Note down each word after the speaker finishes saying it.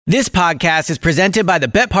This podcast is presented by the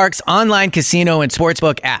BetParx online casino and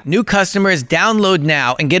sportsbook app. New customers download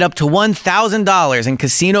now and get up to $1,000 in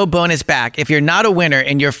casino bonus back if you're not a winner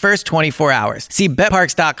in your first 24 hours. See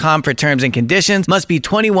BetParx.com for terms and conditions. Must be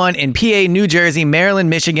 21 in PA, New Jersey, Maryland,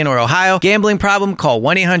 Michigan, or Ohio. Gambling problem? Call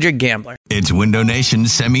 1-800-GAMBLER. It's Window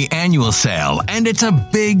Nation's semi-annual sale, and it's a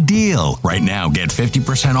big deal. Right now, get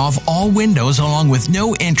 50% off all windows along with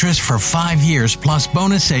no interest for 5 years plus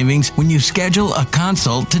bonus savings when you schedule a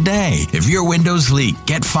consult today. If your windows leak,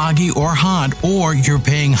 get foggy or hot, or you're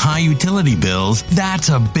paying high utility bills, that's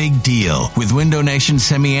a big deal. With Window Nation's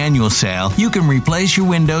semi-annual sale, you can replace your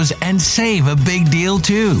windows and save a big deal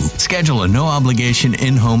too. Schedule a no-obligation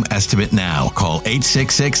in-home estimate now. Call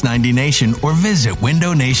 866-90NATION or visit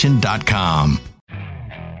windownation.com.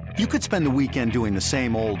 You could spend the weekend doing the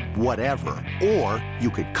same old whatever, or you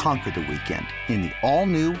could conquer the weekend in the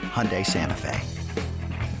all-new Hyundai Santa Fe.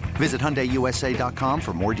 Visit HyundaiUSA.com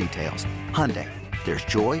for more details. Hyundai, there's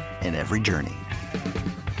joy in every journey.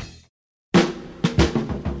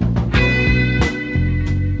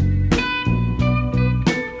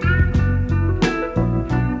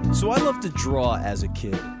 So I loved to draw as a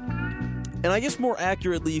kid. And I guess more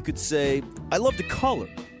accurately you could say I loved to color.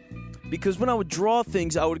 Because when I would draw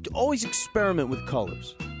things, I would always experiment with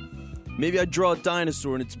colors. Maybe I'd draw a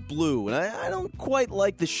dinosaur and it's blue, and I don't quite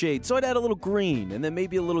like the shade, so I'd add a little green, and then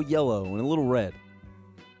maybe a little yellow and a little red.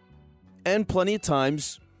 And plenty of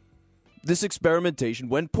times, this experimentation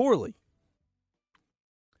went poorly.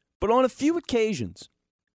 But on a few occasions,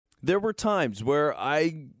 there were times where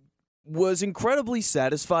I was incredibly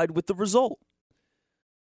satisfied with the result.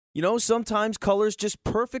 You know, sometimes colors just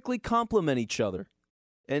perfectly complement each other.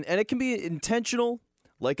 And it can be intentional,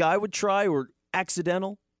 like I would try, or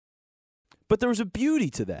accidental. But there was a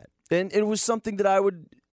beauty to that. And it was something that I would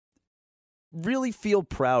really feel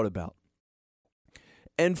proud about.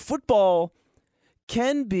 And football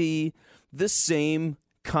can be the same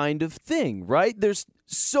kind of thing, right? There's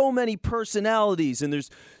so many personalities, and there's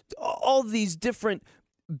all these different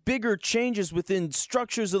bigger changes within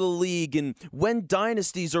structures of the league and when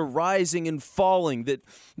dynasties are rising and falling, that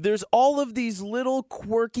there's all of these little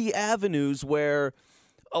quirky avenues where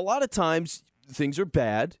a lot of times things are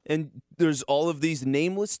bad, and there's all of these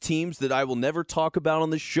nameless teams that I will never talk about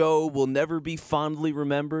on the show, will never be fondly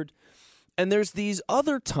remembered. And there's these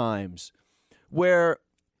other times where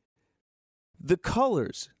the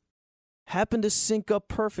colors happen to sync up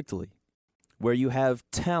perfectly, where you have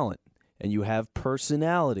talent, and you have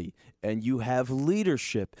personality, and you have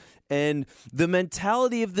leadership, and the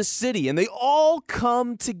mentality of the city, and they all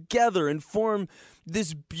come together and form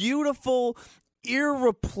this beautiful,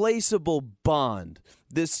 irreplaceable bond,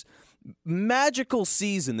 this magical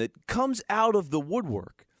season that comes out of the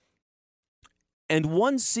woodwork. And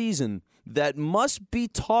one season that must be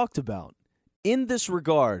talked about in this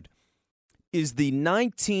regard is the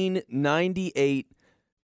 1998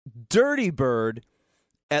 Dirty Bird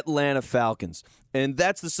Atlanta Falcons. And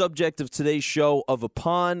that's the subject of today's show of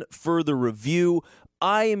Upon Further Review.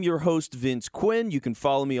 I am your host, Vince Quinn. You can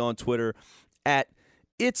follow me on Twitter at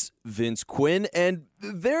It's Vince Quinn. And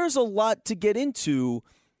there's a lot to get into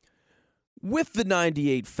with the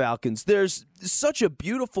 98 Falcons. There's such a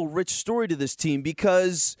beautiful, rich story to this team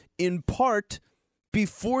because, in part,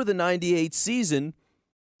 before the 98 season,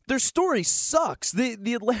 their story sucks.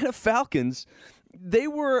 The Atlanta Falcons, they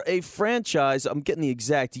were a franchise, I'm getting the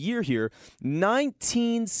exact year here,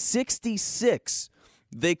 1966.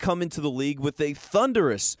 They come into the league with a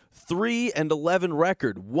thunderous 3-11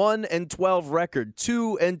 record, 1-12 record,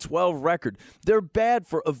 2-12 record. They're bad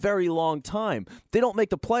for a very long time. They don't make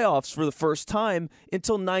the playoffs for the first time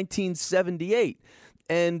until 1978.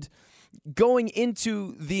 And going into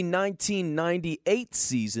the 1998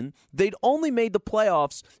 season, they'd only made the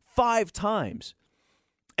playoffs 5 times.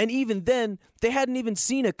 And even then, they hadn't even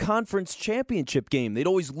seen a conference championship game. They'd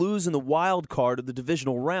always lose in the wild card of the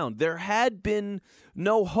divisional round. There had been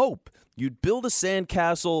no hope. You'd build a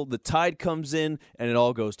sandcastle, the tide comes in, and it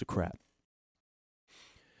all goes to crap.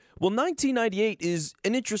 Well, 1998 is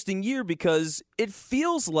an interesting year because it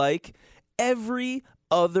feels like every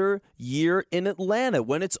other year in Atlanta.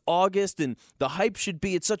 When it's August and the hype should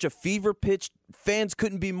be at such a fever pitch, fans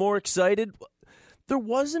couldn't be more excited. There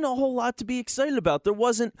wasn't a whole lot to be excited about. There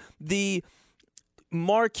wasn't the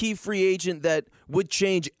marquee free agent that would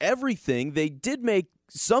change everything. They did make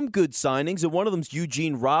some good signings, and one of them's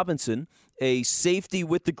Eugene Robinson, a safety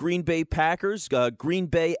with the Green Bay Packers. Green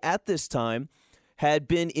Bay at this time had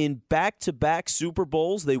been in back-to-back Super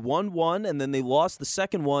Bowls. They won one, and then they lost the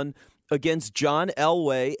second one against John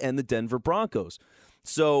Elway and the Denver Broncos.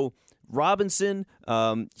 So Robinson,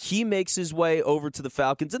 he makes his way over to the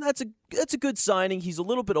Falcons, and that's a good signing. He's a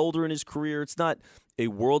little bit older in his career. It's not a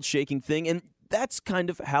world-shaking thing, and that's kind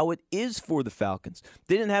of how it is for the Falcons.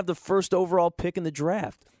 They didn't have the first overall pick in the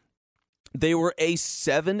draft. They were a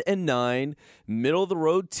 7-9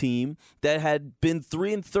 middle-of-the-road team that had been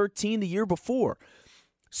 3-13 the year before.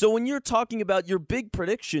 So when you're talking about your big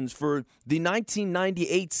predictions for the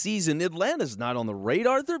 1998 season, Atlanta's not on the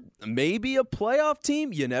radar. They're maybe a playoff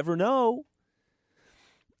team. You never know.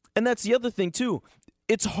 And that's the other thing, too.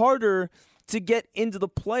 It's harder to get into the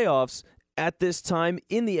playoffs at this time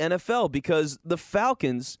in the NFL because the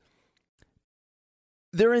Falcons,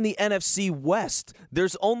 they're in the NFC West.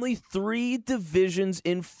 There's only 3 divisions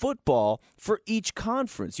in football for each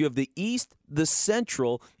conference. You have the East, the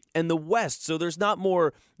Central, and the West. So there's not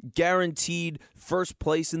more guaranteed first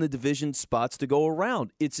place in the division spots to go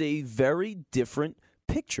around. It's a very different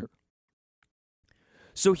picture.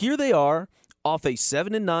 So here they are off a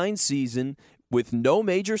 7-9 season with no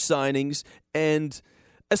major signings and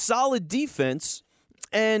a solid defense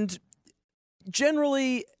and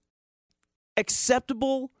generally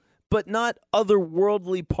acceptable but not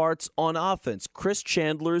otherworldly parts on offense. Chris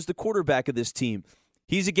Chandler is the quarterback of this team.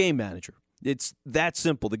 He's a game manager. It's that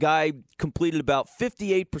simple. The guy completed about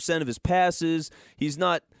 58% of his passes. He's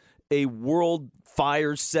not a world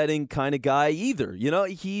fire-setting kind of guy either. You know,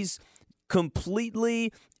 he's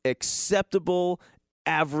completely acceptable,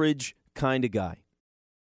 average kind of guy.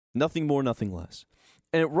 Nothing more, nothing less.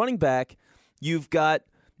 And at running back, you've got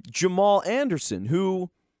Jamal Anderson, who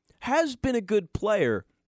has been a good player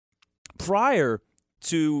prior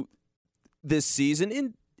to this season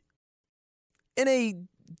in a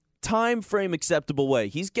time frame acceptable way.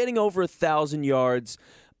 He's getting over 1,000 yards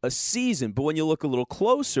a season, but when you look a little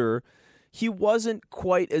closer, he wasn't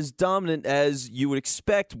quite as dominant as you would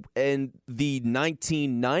expect in the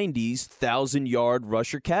 1990s 1,000-yard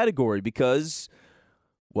rusher category because,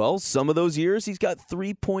 well, some of those years he's got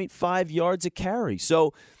 3.5 yards a carry.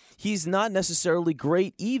 So he's not necessarily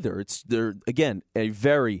great either. They're, again, a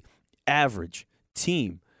very average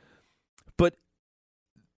team. But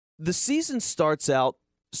the season starts out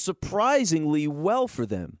surprisingly well for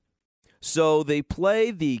them. So they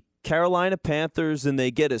play the Carolina Panthers and they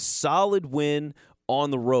get a solid win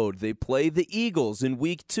on the road. They play the Eagles in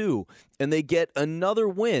week 2 and they get another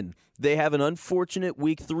win. They have an unfortunate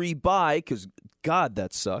week 3 bye because, God,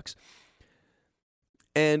 that sucks.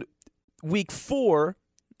 And week 4,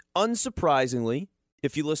 unsurprisingly,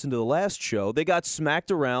 if you listen to the last show, they got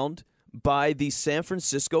smacked around by the San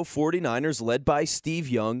Francisco 49ers led by Steve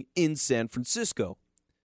Young in San Francisco.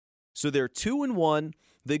 So they're 2-1.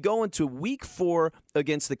 They go into week 4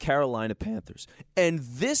 against the Carolina Panthers. And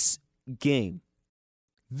this game,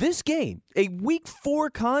 a week 4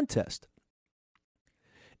 contest,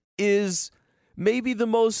 is maybe the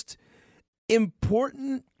most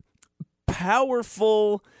important,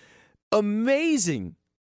 powerful, amazing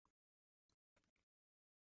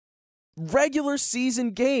regular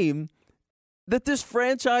season game that this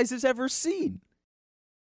franchise has ever seen.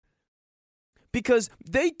 Because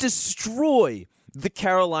they destroy the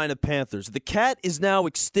Carolina Panthers. The cat is now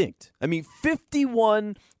extinct. I mean,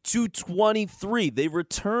 51-23. They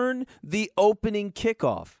return the opening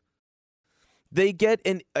kickoff. They get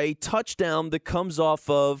a touchdown that comes off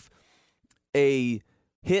of a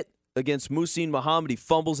hit against Muhsin Muhammad. He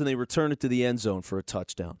fumbles and they return it to the end zone for a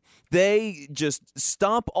touchdown. They just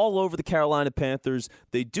stomp all over the Carolina Panthers.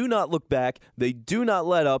 They do not look back. They do not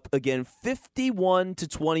let up. Again,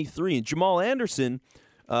 51-23. And Jamal Anderson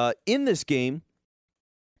in this game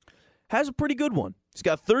has a pretty good one. He's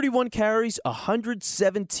got 31 carries,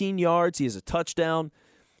 117 yards. He has a touchdown.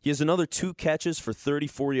 He has another 2 catches for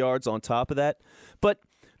 34 yards on top of that. But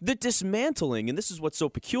the dismantling, and this is what's so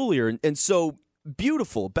peculiar and so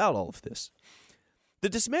beautiful about all of this, the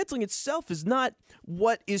dismantling itself is not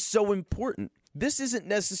what is so important. This isn't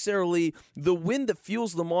necessarily the wind that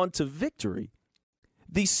fuels them on to victory.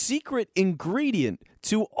 The secret ingredient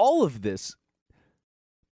to all of this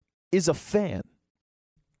is a fan.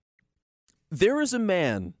 There is a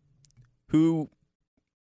man who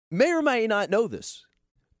may or may not know this,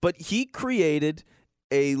 but he created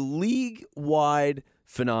a league-wide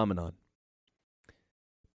phenomenon.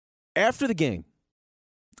 After the game,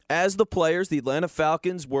 as the players, the Atlanta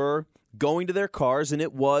Falcons, were going to their cars, and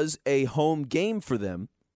it was a home game for them,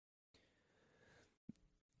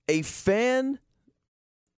 a fan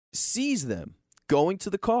sees them going to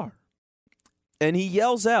the car, and he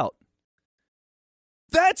yells out,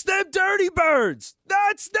 "That's them Dirty Birds!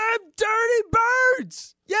 That's them Dirty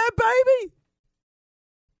Birds! Yeah, baby!"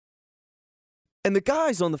 And the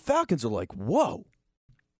guys on the Falcons are like, whoa.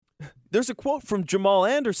 there's a quote from Jamal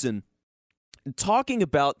Anderson talking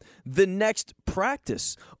about the next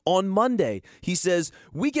practice on Monday. He says,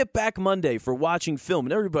 "We get back Monday for watching film."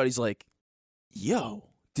 And everybody's like, yo,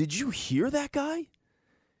 did you hear that guy?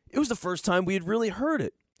 It was the first time we had really heard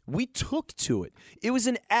it. We took to it. It was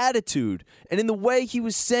an attitude. And in the way he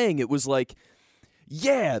was saying it was like,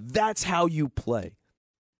 yeah, that's how you play.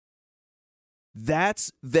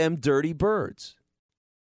 That's them dirty birds.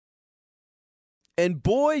 And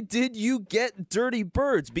boy, did you get dirty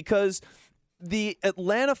birds, because the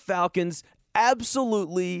Atlanta Falcons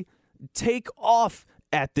absolutely take off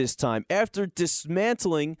at this time. After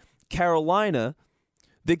dismantling Carolina,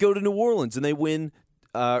 they go to New Orleans and they win,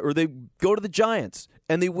 or they go to the Giants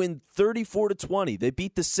and they win 34-20. They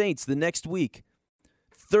beat the Saints the next week,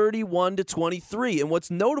 31-23. And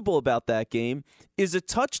what's notable about that game is a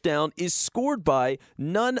touchdown is scored by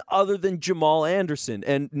none other than Jamal Anderson.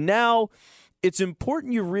 And now it's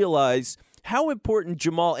important you realize how important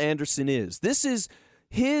Jamal Anderson is. This is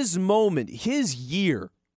his moment, his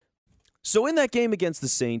year. So in that game against the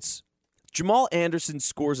Saints, Jamal Anderson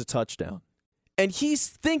scores a touchdown. And he's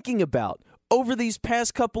thinking about, over these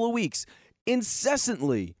past couple of weeks,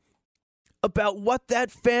 incessantly about what that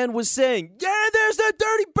fan was saying. Yeah, there's the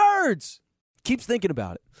dirty birds. Keeps thinking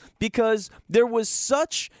about it. Because there was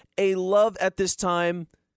such a love at this time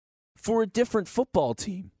for a different football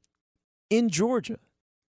team in Georgia.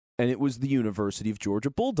 And it was the University of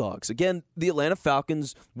Georgia Bulldogs. Again, the Atlanta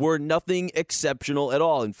Falcons were nothing exceptional at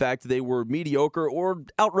all. In fact, they were mediocre or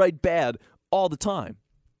outright bad all the time.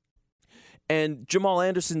 And Jamal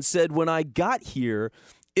Anderson said, when I got here,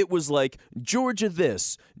 it was like Georgia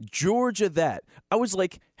this, Georgia that. I was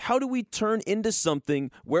like, how do we turn into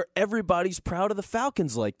something where everybody's proud of the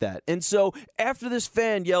Falcons like that? And so after this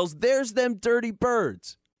fan yells, there's them dirty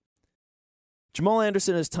birds, Jamal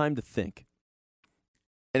Anderson has time to think.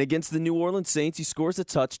 And against the New Orleans Saints, he scores a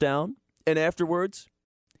touchdown. And afterwards,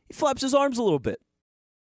 he flaps his arms a little bit.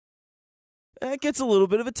 That gets a little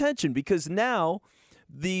bit of attention because now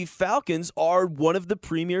the Falcons are one of the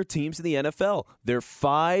premier teams in the NFL. They're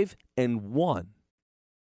 5-1.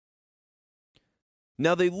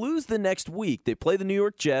 Now they lose the next week. They play the New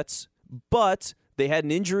York Jets, but they had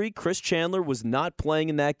an injury. Chris Chandler was not playing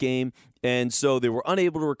in that game, and so they were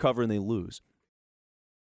unable to recover and they lose.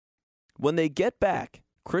 When they get back,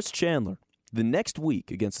 Chris Chandler, the next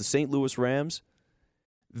week against the St. Louis Rams,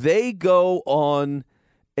 they go on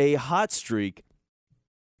a hot streak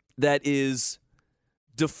that is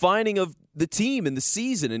defining of the team and the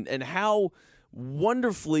season and how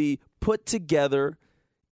wonderfully put together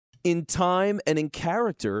in time and in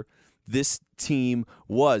character this team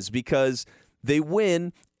was, because they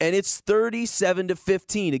win and it's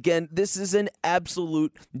 37-15. Again, this is an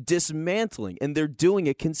absolute dismantling, and they're doing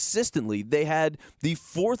it consistently. They had the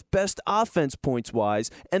fourth best offense points-wise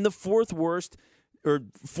and the fourth worst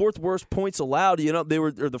points allowed. They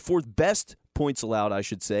were the fourth best points allowed, I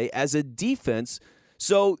should say, as a defense.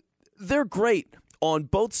 So they're great on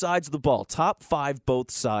both sides of the ball, top 5 both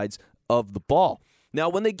sides of the ball. Now,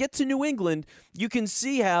 when they get to New England, you can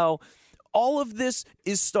see how all of this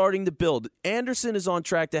is starting to build. Anderson is on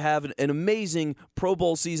track to have an amazing Pro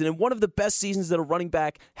Bowl season and one of the best seasons that a running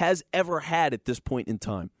back has ever had at this point in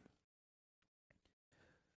time.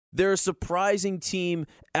 They're a surprising team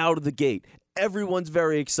out of the gate. Everyone's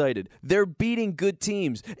very excited. They're beating good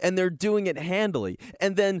teams, and they're doing it handily.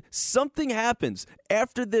 And then something happens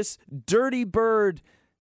after this dirty bird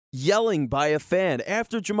yelling by a fan,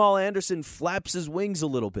 after Jamal Anderson flaps his wings a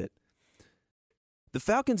little bit. The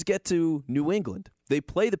Falcons get to New England. They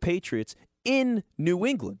play the Patriots in New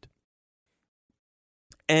England.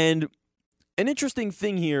 And an interesting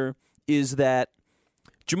thing here is that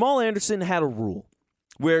Jamal Anderson had a rule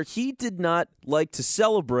where he did not like to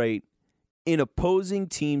celebrate in opposing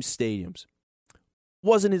team stadiums.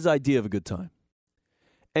 Wasn't his idea of a good time.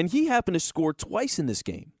 And he happened to score twice in this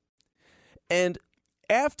game. And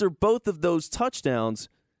after both of those touchdowns,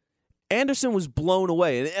 Anderson was blown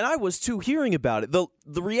away, and I was too, hearing about it. The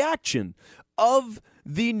reaction of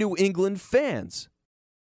the New England fans.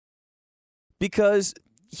 Because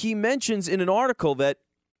he mentions in an article that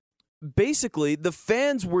basically the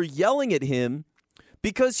fans were yelling at him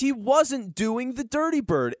because he wasn't doing the dirty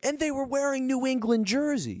bird, and they were wearing New England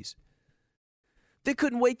jerseys. They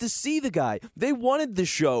couldn't wait to see the guy. They wanted the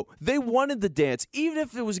show. They wanted the dance. Even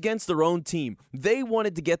if it was against their own team, they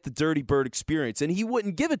wanted to get the dirty bird experience, and he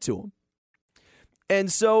wouldn't give it to them. And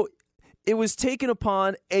so it was taken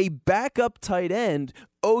upon a backup tight end,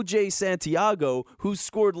 O.J. Santiago, who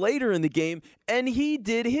scored later in the game, and he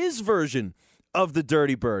did his version of the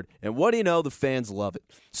Dirty Bird. And what do you know? The fans love it.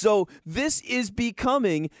 So this is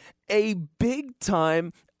becoming a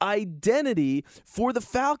big-time identity for the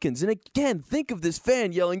Falcons. And again, think of this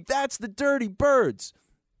fan yelling, "That's the Dirty Birds."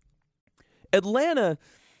 Atlanta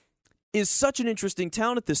is such an interesting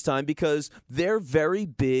town at this time because they're very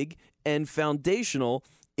big and foundational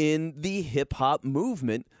in the hip-hop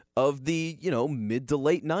movement of the, mid to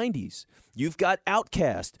late 90s. You've got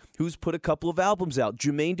Outkast, who's put a couple of albums out.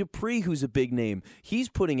 Jermaine Dupri, who's a big name. He's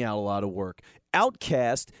putting out a lot of work.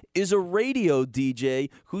 Outkast is a radio DJ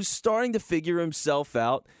who's starting to figure himself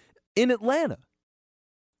out in Atlanta.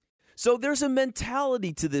 So there's a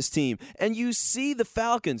mentality to this team, and you see the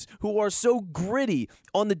Falcons, who are so gritty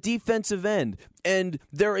on the defensive end, and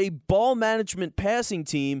they're a ball management passing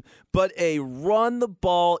team, but a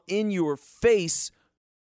run-the-ball-in-your-face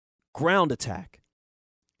ground attack.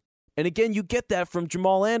 And again, you get that from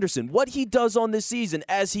Jamal Anderson. What he does on this season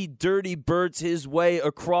as he dirty birds his way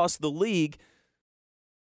across the league,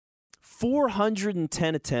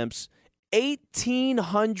 410 attempts,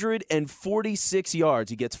 1,846 yards.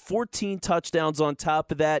 He gets 14 touchdowns on top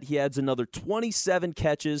of that. He adds another 27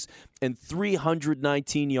 catches and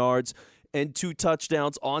 319 yards and 2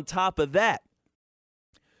 touchdowns on top of that.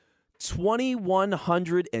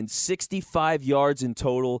 2,165 yards in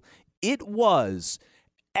total. It was,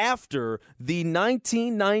 after the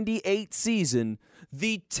 1998 season,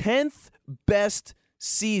 the 10th best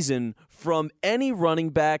season from any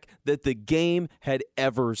running back that the game had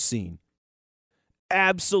ever seen.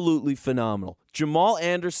 Absolutely phenomenal. Jamal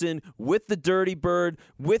Anderson with the Dirty Bird,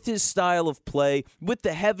 with his style of play, with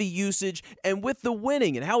the heavy usage, and with the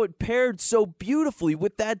winning and how it paired so beautifully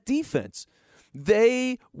with that defense.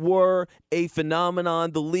 They were a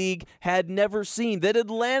phenomenon the league had never seen, that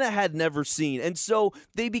Atlanta had never seen. And so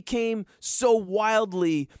they became so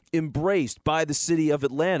wildly embraced by the city of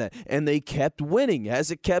Atlanta, and they kept winning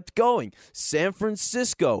as it kept going. San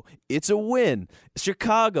Francisco, it's a win.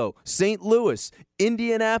 Chicago, St. Louis,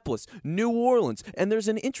 Indianapolis, New Orleans. And there's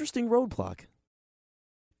an interesting roadblock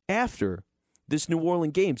after this New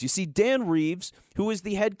Orleans games. You see, Dan Reeves, who is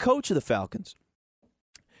the head coach of the Falcons,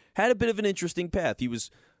 had a bit of an interesting path. He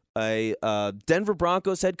was a Denver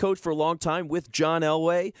Broncos head coach for a long time with John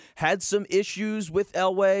Elway, had some issues with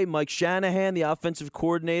Elway. Mike Shanahan, the offensive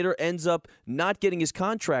coordinator, ends up not getting his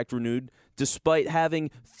contract renewed despite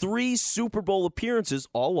having 3 Super Bowl appearances,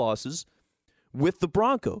 all losses, with the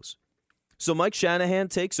Broncos. So Mike Shanahan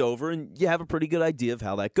takes over, and you have a pretty good idea of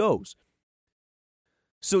how that goes.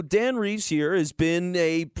 So Dan Reeves here has been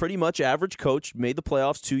a pretty much average coach, made the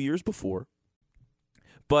playoffs 2 years before,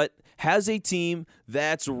 but has a team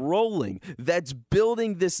that's rolling, that's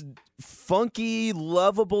building this funky,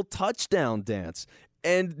 lovable touchdown dance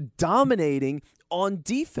and dominating on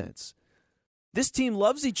defense. This team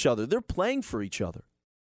loves each other. They're playing for each other.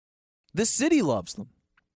 The city loves them.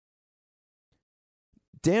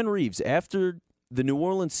 Dan Reeves, after the New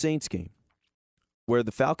Orleans Saints game, where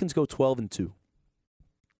the Falcons go 12-2,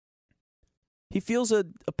 he feels a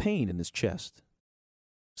pain in his chest.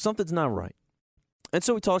 Something's not right. And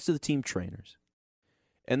so he talks to the team trainers,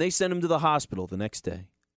 and they send him to the hospital the next day.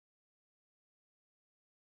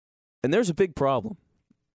 And there's a big problem.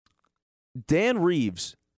 Dan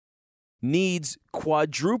Reeves needs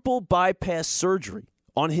quadruple bypass surgery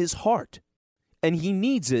on his heart, and he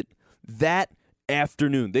needs it that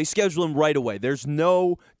afternoon. They schedule him right away. There's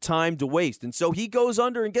no time to waste. And so he goes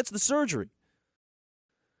under and gets the surgery.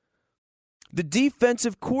 The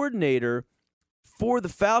defensive coordinator for the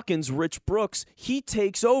Falcons, Rich Brooks, he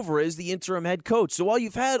takes over as the interim head coach. So while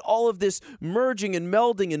you've had all of this merging and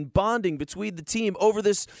melding and bonding between the team over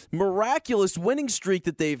this miraculous winning streak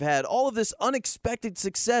that they've had, all of this unexpected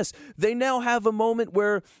success, they now have a moment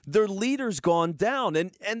where their leader's gone down,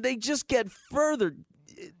 and they just get further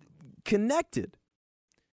connected.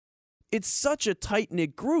 It's such a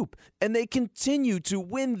tight-knit group, and they continue to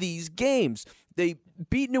win these games. They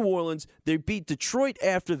beat New Orleans. They beat Detroit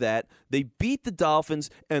after that. They beat the Dolphins,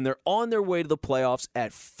 and they're on their way to the playoffs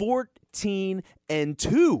at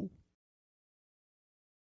 14-2.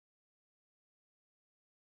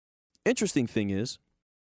 Interesting thing is,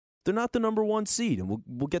 they're not the number 1 seed, and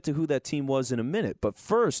we'll get to who that team was in a minute. But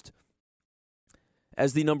first,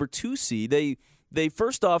 as the number 2 seed, they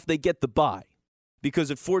first off, they get the bye.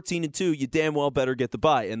 Because at 14-2, you damn well better get the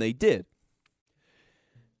bye, and they did.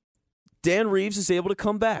 Dan Reeves is able to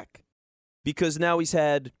come back because now he's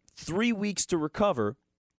had 3 weeks to recover,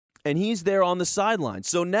 and he's there on the sideline.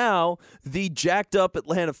 So now the jacked-up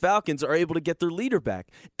Atlanta Falcons are able to get their leader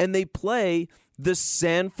back, and they play the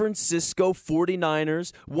San Francisco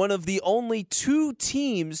 49ers, one of the only two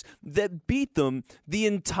teams that beat them the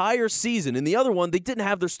entire season. And the other one, they didn't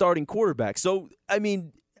have their starting quarterback. So, I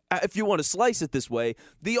mean, if you want to slice it this way,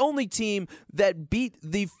 the only team that beat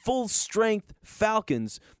the full-strength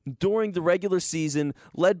Falcons during the regular season,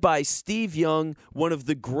 led by Steve Young, one of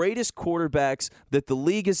the greatest quarterbacks that the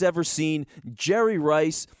league has ever seen, Jerry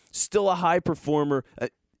Rice, still a high performer.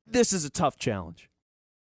 This is a tough challenge.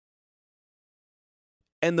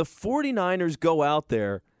 And the 49ers go out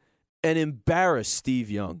there and embarrass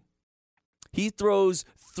Steve Young. He throws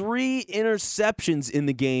 3 interceptions in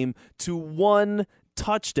the game to 1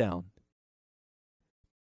 touchdown.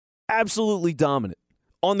 Absolutely dominant.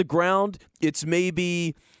 On the ground, it's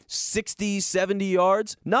maybe 60, 70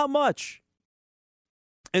 yards. Not much.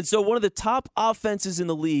 And so one of the top offenses in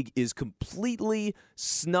the league is completely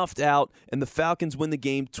snuffed out, and the Falcons win the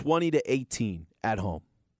game 20-18 at home.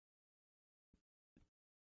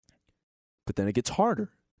 But then it gets harder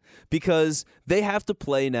because they have to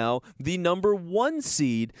play now the number 1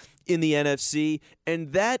 seed in the NFC,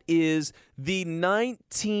 and that is the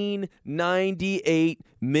 1998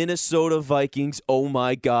 Minnesota Vikings. Oh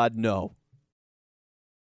my God, no.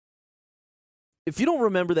 If you don't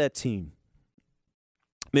remember that team,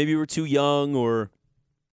 maybe you were too young or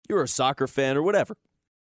you were a soccer fan or whatever,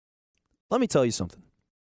 let me tell you something.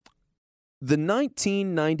 The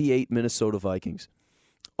 1998 Minnesota Vikings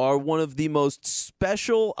are one of the most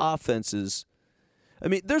special offenses. I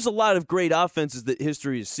mean, there's a lot of great offenses that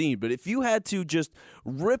history has seen, but if you had to just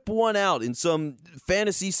rip one out in some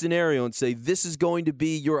fantasy scenario and say this is going to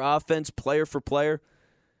be your offense player for player,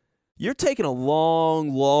 you're taking a long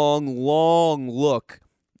look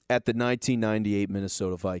at the 1998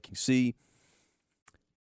 Minnesota Vikings. See,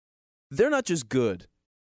 they're not just good.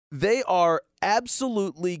 They are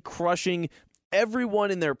absolutely crushing everyone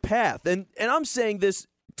in their path. And I'm saying this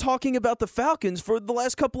talking about the Falcons for the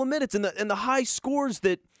last couple of minutes and the high scores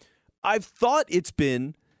that I've thought it's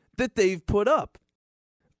been that they've put up.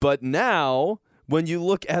 But now, when you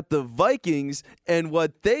look at the Vikings and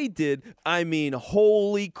what they did, I mean,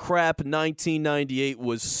 holy crap, 1998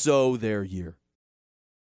 was so their year.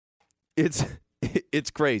 It's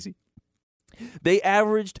crazy. They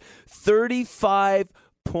averaged 35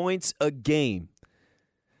 points a game.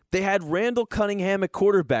 They had Randall Cunningham at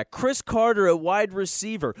quarterback, Chris Carter at wide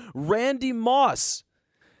receiver, Randy Moss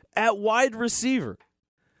at wide receiver.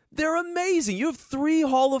 They're amazing. You have 3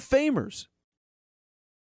 Hall of Famers.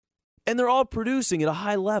 And they're all producing at a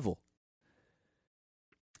high level.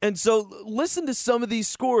 And so listen to some of these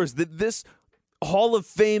scores that this Hall of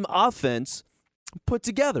Fame offense put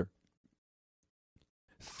together.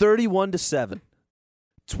 31-7,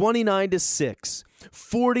 29-6,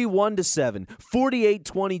 41-7,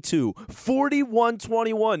 48-22,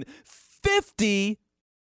 41-21, 50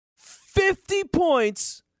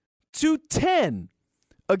 points to 10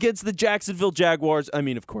 against the Jacksonville Jaguars. I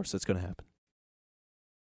mean, of course, that's going to happen.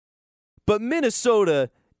 But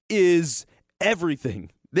Minnesota is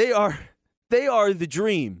everything. They are the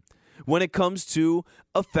dream when it comes to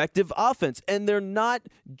effective offense. And they're not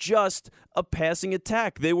just a passing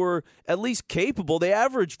attack. They were at least capable. They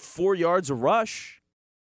averaged 4 yards a rush.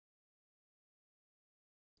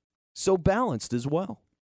 So balanced as well.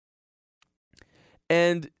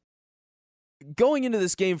 And going into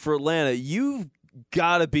this game for Atlanta, you've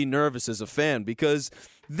got to be nervous as a fan because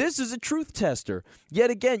this is a truth tester. Yet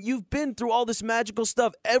again, you've been through all this magical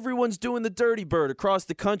stuff. Everyone's doing the dirty bird across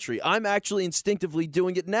the country. I'm actually instinctively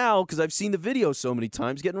doing it now because I've seen the video so many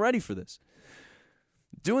times getting ready for this.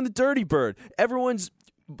 Doing the dirty bird. Everyone's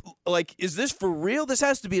like, is this for real? This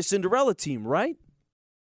has to be a Cinderella team, right?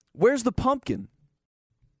 Where's the pumpkin?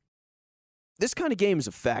 This kind of game is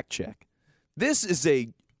a fact check. This is a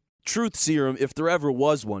truth serum if there ever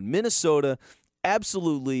was one. Minnesota,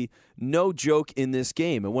 absolutely no joke in this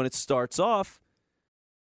game. And when it starts off,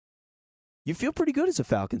 you feel pretty good as a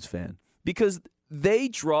Falcons fan because they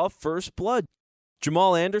draw first blood.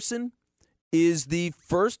 Jamal Anderson is the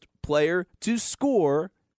first player to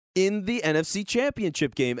score in the NFC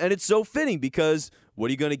Championship game. And it's so fitting because what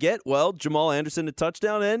are you going to get? Well, Jamal Anderson a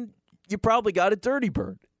touchdown, and you probably got a dirty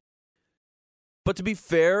bird. But to be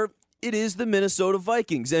fair, it is the Minnesota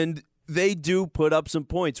Vikings, and they do put up some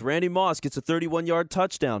points. Randy Moss gets a 31-yard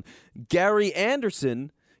touchdown. Gary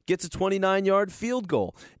Anderson gets a 29-yard field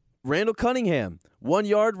goal. Randall Cunningham,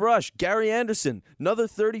 1-yard rush. Gary Anderson, another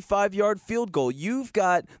 35-yard field goal. You've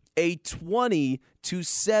got a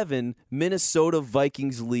 20-7 Minnesota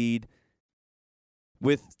Vikings lead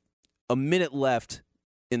with a minute left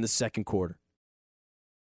in the second quarter.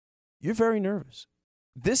 You're very nervous.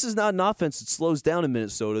 this is not an offense that slows down in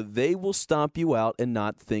Minnesota. They will stomp you out and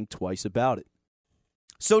not think twice about it.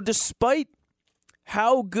 So despite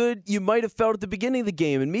how good you might have felt at the beginning of the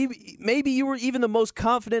game, and maybe you were even the most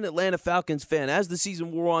confident Atlanta Falcons fan, as the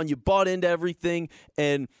season wore on, you bought into everything,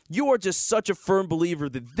 and you are just such a firm believer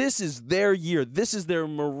that this is their year. This is their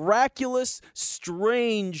miraculous,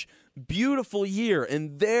 strange, beautiful year,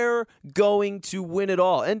 and they're going to win it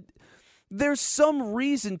all. And there's some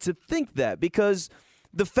reason to think that, because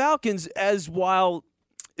the Falcons, as while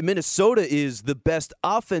Minnesota is the best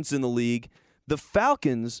offense in the league, the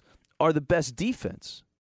Falcons are the best defense,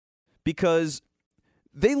 because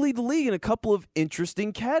they lead the league in a couple of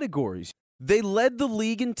interesting categories. They led the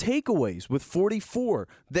league in takeaways with 44.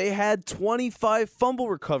 They had 25 fumble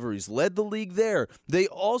recoveries, led the league there. They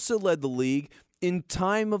also led the league in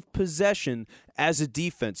time of possession as a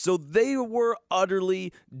defense. So they were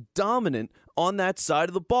utterly dominant on that side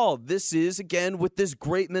of the ball. This is, again, with this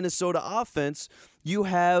great Minnesota offense, you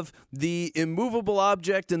have the immovable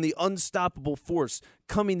object and the unstoppable force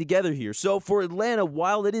coming together here. So for Atlanta,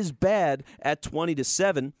 while it is bad at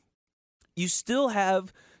 20-7, you still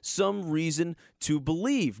have some reason to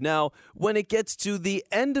believe. Now, when it gets to the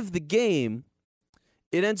end of the game,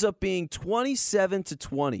 it ends up being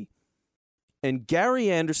 27-20. And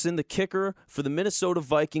Gary Anderson, the kicker for the Minnesota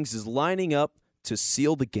Vikings, is lining up to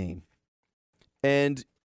seal the game. And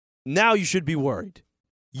now you should be worried.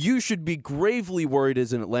 You should be gravely worried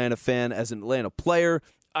as an Atlanta fan, as an Atlanta player.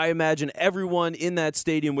 I imagine everyone in that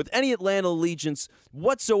stadium with any Atlanta allegiance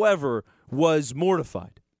whatsoever was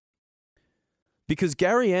mortified. Because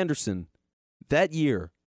Gary Anderson, that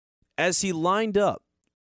year, as he lined up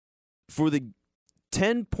for the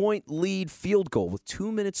 10-point lead field goal with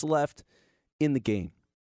 2 minutes left in the game,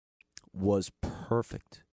 was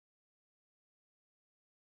perfect.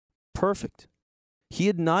 Perfect. He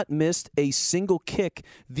had not missed a single kick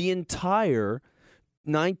the entire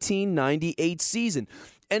 1998 season.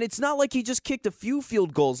 And it's not like he just kicked a few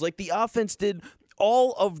field goals. Like, the offense did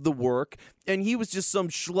all of the work, and he was just some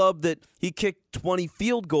schlub that he kicked 20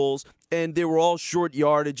 field goals, and they were all short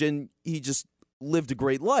yardage, and he just lived a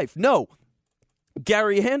great life. No.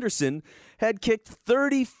 Gary Anderson had kicked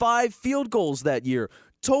 35 field goals that year.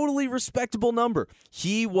 Totally respectable number.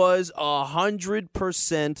 He was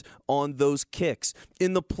 100% on those kicks.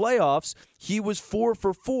 In the playoffs, he was 4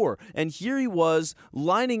 for 4. And here he was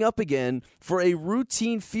lining up again for a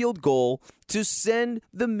routine field goal to send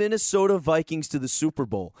the Minnesota Vikings to the Super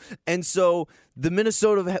Bowl. And so the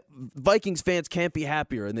Minnesota Vikings fans can't be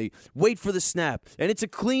happier. And they wait for the snap. And it's a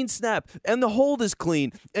clean snap. And the hold is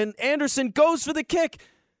clean. And Anderson goes for the kick.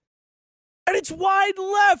 And it's wide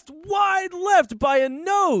left by a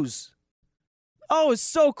nose. Oh, it's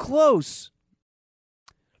so close.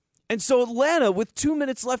 And so Atlanta, with 2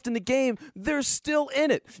 minutes left in the game, they're still in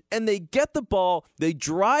it. And they get the ball, they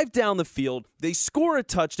drive down the field, they score a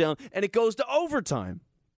touchdown, and it goes to overtime.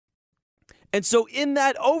 And so in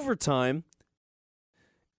that overtime,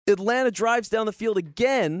 Atlanta drives down the field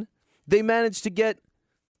again. They manage to get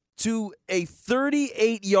to a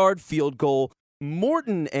 38-yard field goal.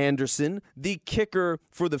 Morton Anderson, the kicker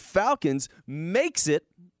for the Falcons, makes it.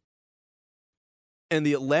 And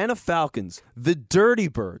the Atlanta Falcons, the Dirty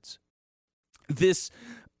Birds, this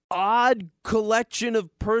odd collection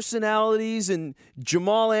of personalities, and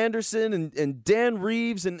Jamal Anderson and Dan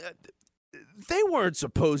Reeves, and they weren't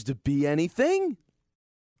supposed to be anything.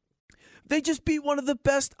 They just beat one of the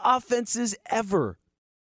best offenses ever.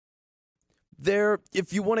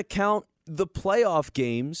 If you want to count the playoff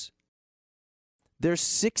games, they're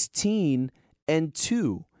 16-2,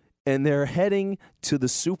 and they're heading to the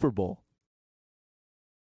Super Bowl.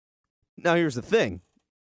 Now, here's the thing.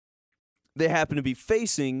 They happen to be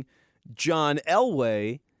facing John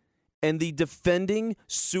Elway and the defending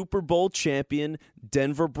Super Bowl champion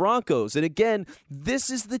Denver Broncos. And again,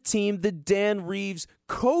 this is the team that Dan Reeves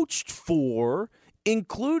coached for,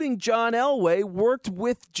 including John Elway, worked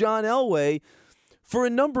with John Elway for a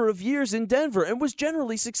number of years in Denver and was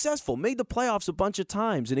generally successful, made the playoffs a bunch of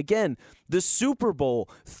times. And again, the Super Bowl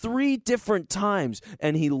 3 different times,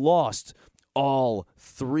 and he lost all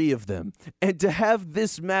 3 of them. And to have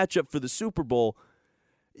this matchup for the Super Bowl,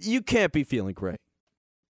 you can't be feeling great.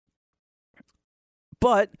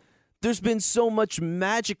 But there's been so much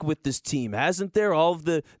magic with this team, hasn't there? All of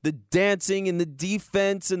the dancing and the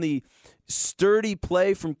defense and the sturdy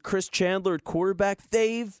play from Chris Chandler at quarterback.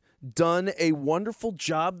 They've done a wonderful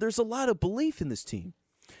job. There's a lot of belief in this team.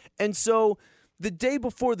 And so the day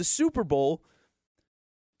before the Super Bowl,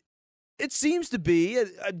 it seems to be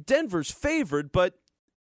Denver's favored, but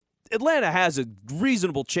Atlanta has a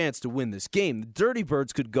reasonable chance to win this game. The Dirty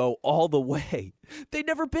Birds could go all the way. They'd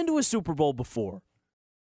never been to a Super Bowl before.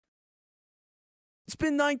 It's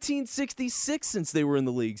been 1966 since they were in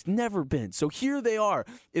the leagues. Never been. So here they are.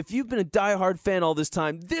 If you've been a diehard fan all this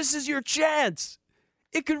time, this is your chance.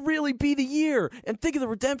 It could really be the year. And think of the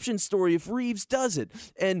redemption story if Reeves does it.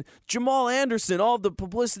 And Jamal Anderson, all the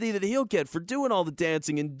publicity that he'll get for doing all the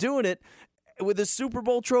dancing and doing it with a Super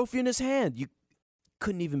Bowl trophy in his hand. You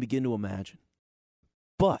couldn't even begin to imagine.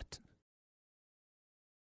 But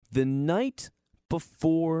the night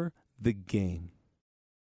before the game,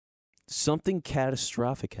 something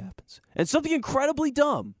catastrophic happens. And something incredibly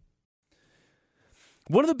dumb.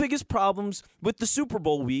 One of the biggest problems with the Super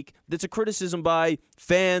Bowl week that's a criticism by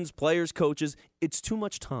fans, players, coaches, it's too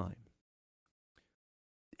much time.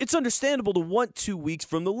 It's understandable to want 2 weeks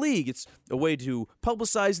from the league. It's a way to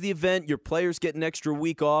publicize the event. Your players get an extra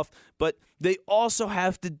week off. But they also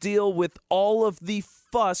have to deal with all of the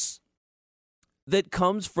fuss that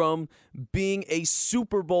comes from being a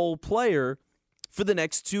Super Bowl player for the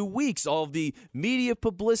next 2 weeks. All of the media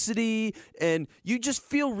publicity, and you just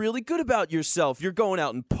feel really good about yourself. You're going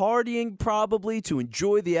out and partying probably to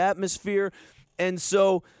enjoy the atmosphere. And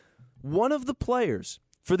so one of the players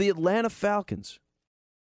for the Atlanta Falcons,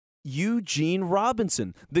 Eugene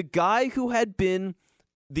Robinson, the guy who had been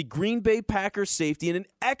the Green Bay Packers safety and an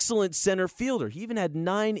excellent center fielder. He even had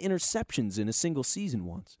 9 interceptions in a single season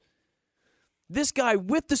once. This guy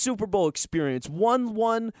with the Super Bowl experience, won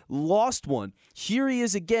one, lost one. Here he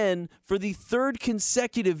is again for the 3rd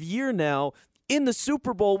consecutive year now in the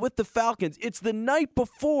Super Bowl with the Falcons. It's the night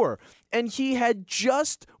before, and he had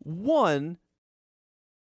just won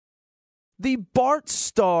the Bart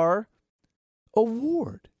Starr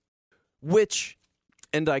Award, which,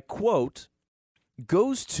 and I quote,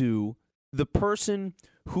 goes to the person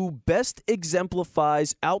who best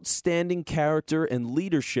exemplifies outstanding character and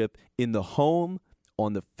leadership in the home,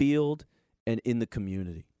 on the field, and in the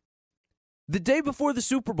community. The day before the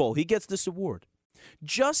Super Bowl, he gets this award.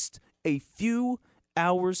 Just a few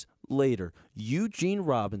hours later, Eugene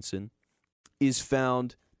Robinson is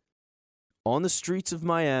found on the streets of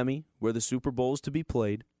Miami, where the Super Bowl is to be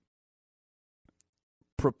played,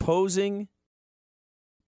 proposing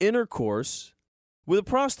intercourse with a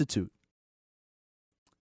prostitute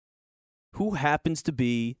who happens to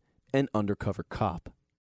be an undercover cop.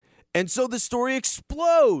 And so the story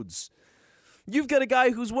explodes. You've got a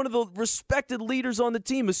guy who's one of the respected leaders on the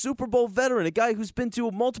team, a Super Bowl veteran, a guy who's been to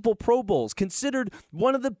multiple Pro Bowls, considered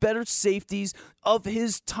one of the better safeties of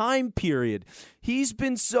his time period. He's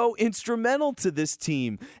been so instrumental to this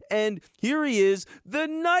team. And here he is the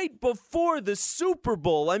night before the Super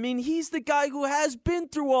Bowl. I mean, he's the guy who has been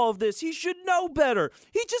through all of this. He should know better.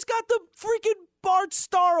 He just got the freaking Bart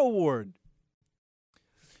Starr Award.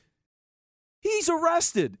 He's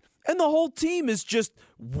arrested. And the whole team is just,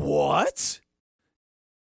 what?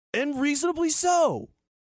 And reasonably so.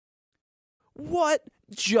 What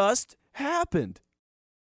just happened?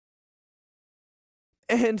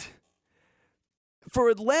 And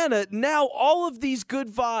for Atlanta, now all of these good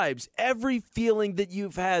vibes, every feeling that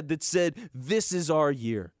you've had that said, this is our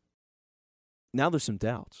year. Now there's some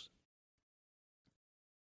doubts.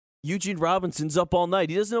 Eugene Robinson's up all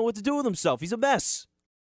night. He doesn't know what to do with himself. He's a mess.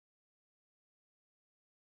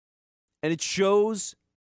 And it shows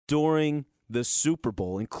during the Super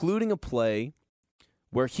Bowl, including a play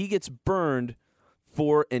where he gets burned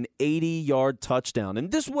for an 80-yard touchdown.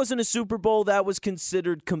 And this wasn't a Super Bowl that was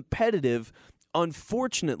considered competitive,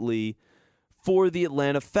 unfortunately, for the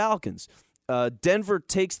Atlanta Falcons. Denver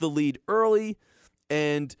takes the lead early,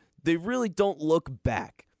 and they really don't look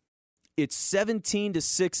back. It's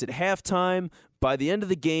 17-6 at halftime. By the end of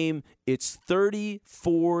the game, it's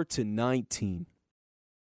 34-19.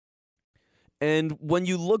 And when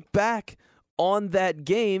you look back on that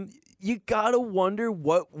game, you got to wonder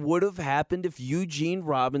what would have happened if Eugene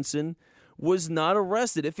Robinson was not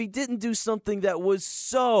arrested, if he didn't do something that was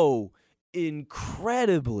so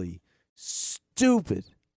incredibly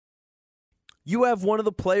stupid. You have one of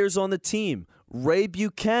the players on the team, Ray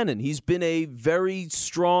Buchanan. He's been a very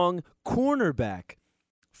strong cornerback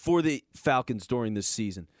for the Falcons during this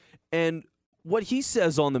season. And what he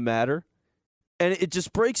says on the matter, and it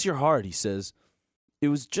just breaks your heart, he says, it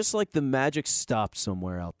was just like the magic stopped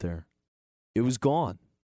somewhere out there. It was gone.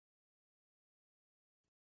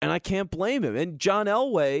 And I can't blame him. And John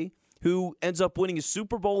Elway, who ends up winning a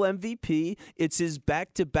Super Bowl MVP, it's his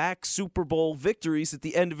back-to-back Super Bowl victories at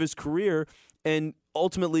the end of his career and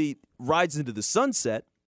ultimately rides into the sunset.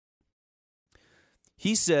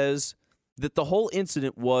 He says that the whole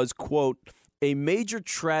incident was, quote, a major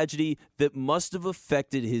tragedy that must have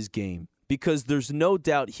affected his game, because there's no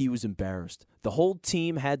doubt he was embarrassed. The whole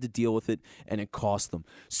team had to deal with it, and it cost them.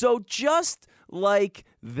 So just like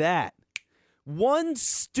that, one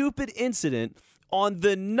stupid incident on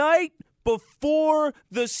the night before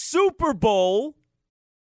the Super Bowl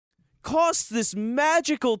cost this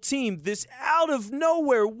magical team this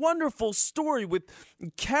out-of-nowhere wonderful story with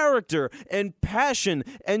character and passion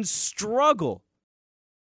and struggle.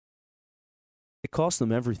 It cost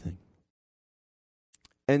them everything.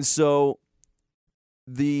 And so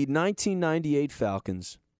the 1998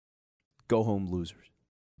 Falcons go home losers.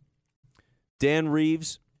 Dan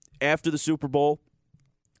Reeves, after the Super Bowl,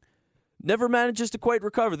 never manages to quite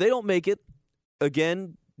recover. They don't make it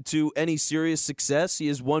again to any serious success. He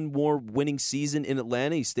has one more winning season in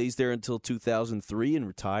Atlanta. He stays there until 2003 and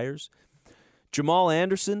retires. Jamal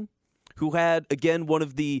Anderson, who had, again, one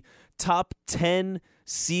of the top 10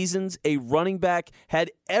 seasons a running back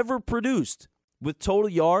had ever produced with total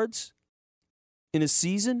yards in a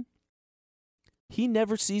season, he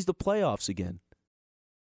never sees the playoffs again.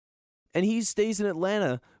 And he stays in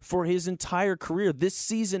Atlanta for his entire career. This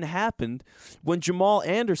season happened when Jamal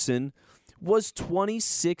Anderson was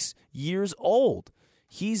 26 years old.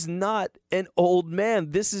 He's not an old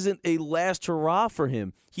man. This isn't a last hurrah for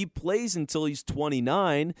him. He plays until he's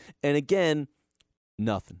 29, and again,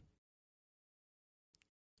 nothing.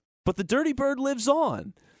 But the Dirty Bird lives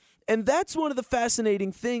on. And that's one of the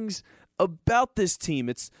fascinating things about this team.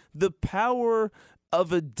 It's the power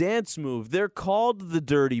of a dance move. They're called the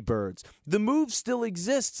Dirty Birds. The move still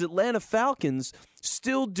exists. Atlanta Falcons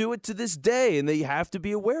still do it to this day, and they have to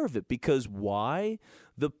be aware of it. Because why?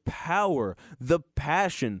 The power, the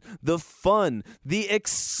passion, the fun, the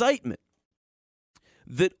excitement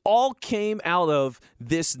that all came out of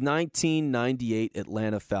this 1998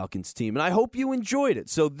 Atlanta Falcons team. And I hope you enjoyed it.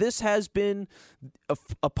 So this has been,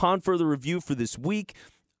 upon further review for this week,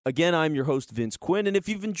 again, I'm your host, Vince Quinn. And if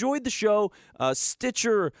you've enjoyed the show,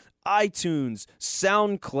 Stitcher, iTunes,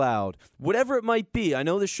 SoundCloud, whatever it might be, I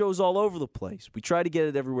know the show's all over the place. We try to get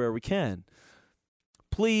it everywhere we can.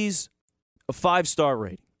 Please, a 5-star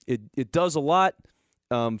rating. It does a lot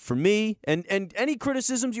for me. And any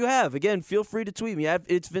criticisms you have, again, feel free to tweet me at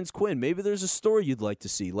It's Vince Quinn. Maybe there's a story you'd like to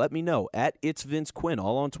see. Let me know at It's Vince Quinn,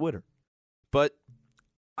 all on Twitter. But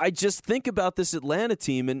I just think about this Atlanta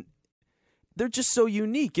team, and they're just so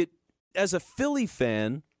unique. As a Philly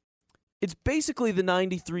fan, it's basically the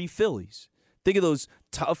 93 Phillies. Think of those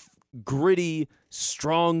tough, gritty,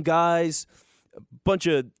 strong guys, a bunch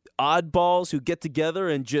of oddballs who get together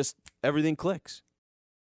and just everything clicks.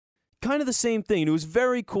 Kind of the same thing. It was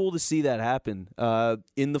very cool to see that happen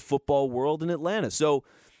in the football world in Atlanta. So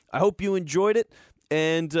I hope you enjoyed it.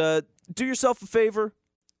 And do yourself a favor.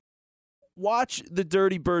 Watch the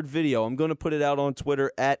Dirty Bird video. I'm going to put it out on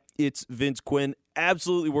Twitter at It's Vince Quinn.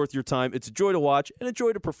 Absolutely worth your time. It's a joy to watch and a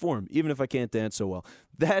joy to perform, even if I can't dance so well.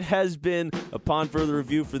 That has been Upon Further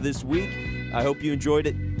Review for this week. I hope you enjoyed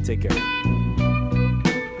it. Take care.